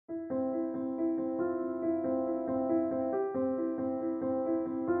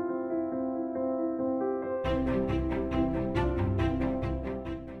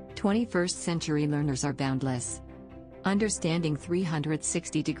21st-century learners are boundless. Understanding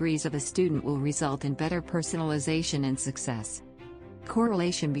 360 degrees of a student will result in better personalization and success.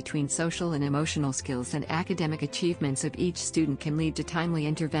 Correlation between social and emotional skills and academic achievements of each student can lead to timely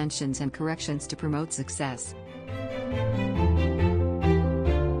interventions and corrections to promote success.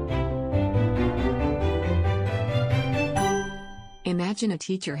 Imagine a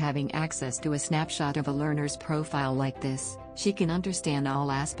teacher having access to a snapshot of a learner's profile like this. She can understand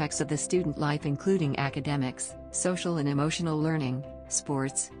all aspects of the student life, including academics, social and emotional learning,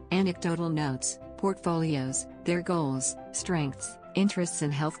 sports, anecdotal notes, portfolios, their goals, strengths, interests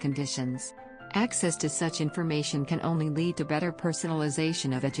and health conditions. Access to such information can only lead to better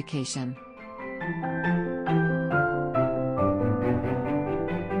personalization of education.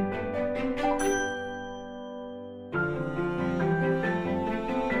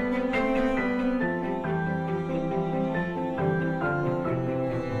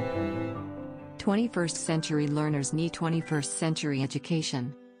 Twenty-first-century learners need 21st-century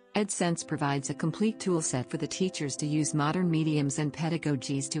education. EdSense provides a complete toolset for the teachers to use modern mediums and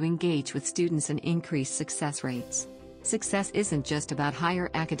pedagogies to engage with students and increase success rates. Success isn't just about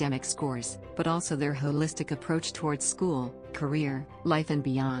higher academic scores, but also their holistic approach towards school, career, life and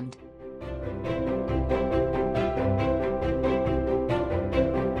beyond.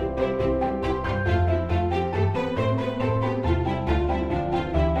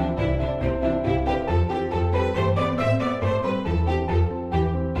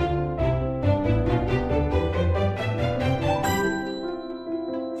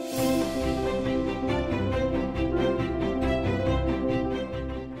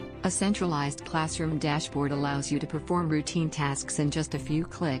 A centralized classroom dashboard allows you to perform routine tasks in just a few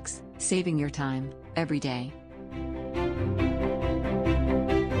clicks, saving your time every day.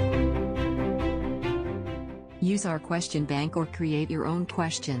 Use our question bank or create your own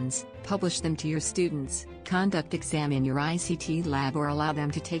questions, publish them to your students, conduct exam in your ICT lab or allow them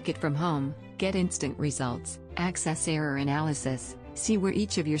to take it from home, get instant results, access error analysis, see where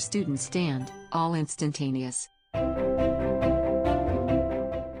each of your students stand, all instantaneous.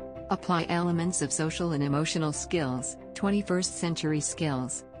 Apply elements of social and emotional skills, 21st-century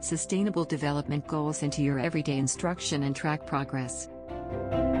skills, sustainable development goals into your everyday instruction and track progress.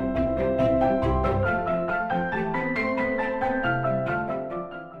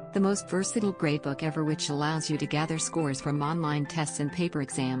 The most versatile gradebook ever, which allows you to gather scores from online tests and paper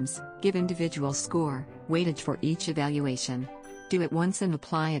exams, give individual score, weightage for each evaluation. Do it once and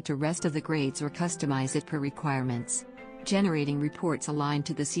apply it to rest of the grades or customize it per requirements. Generating reports aligned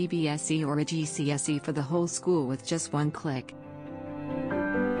to the CBSE or a GCSE for the whole school with just one click.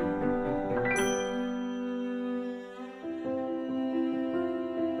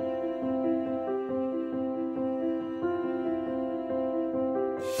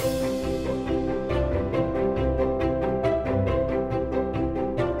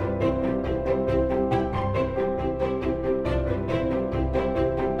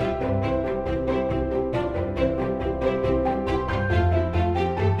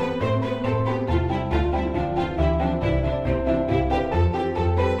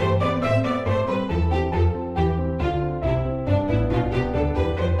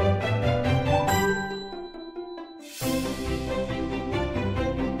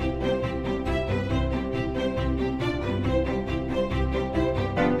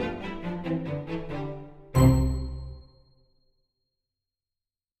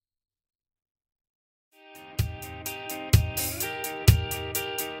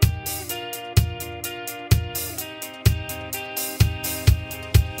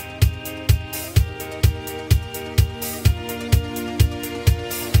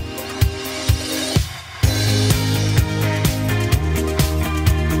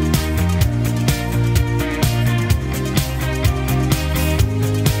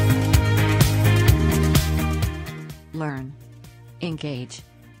 Learn, engage,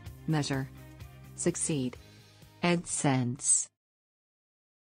 measure, succeed. EdSense.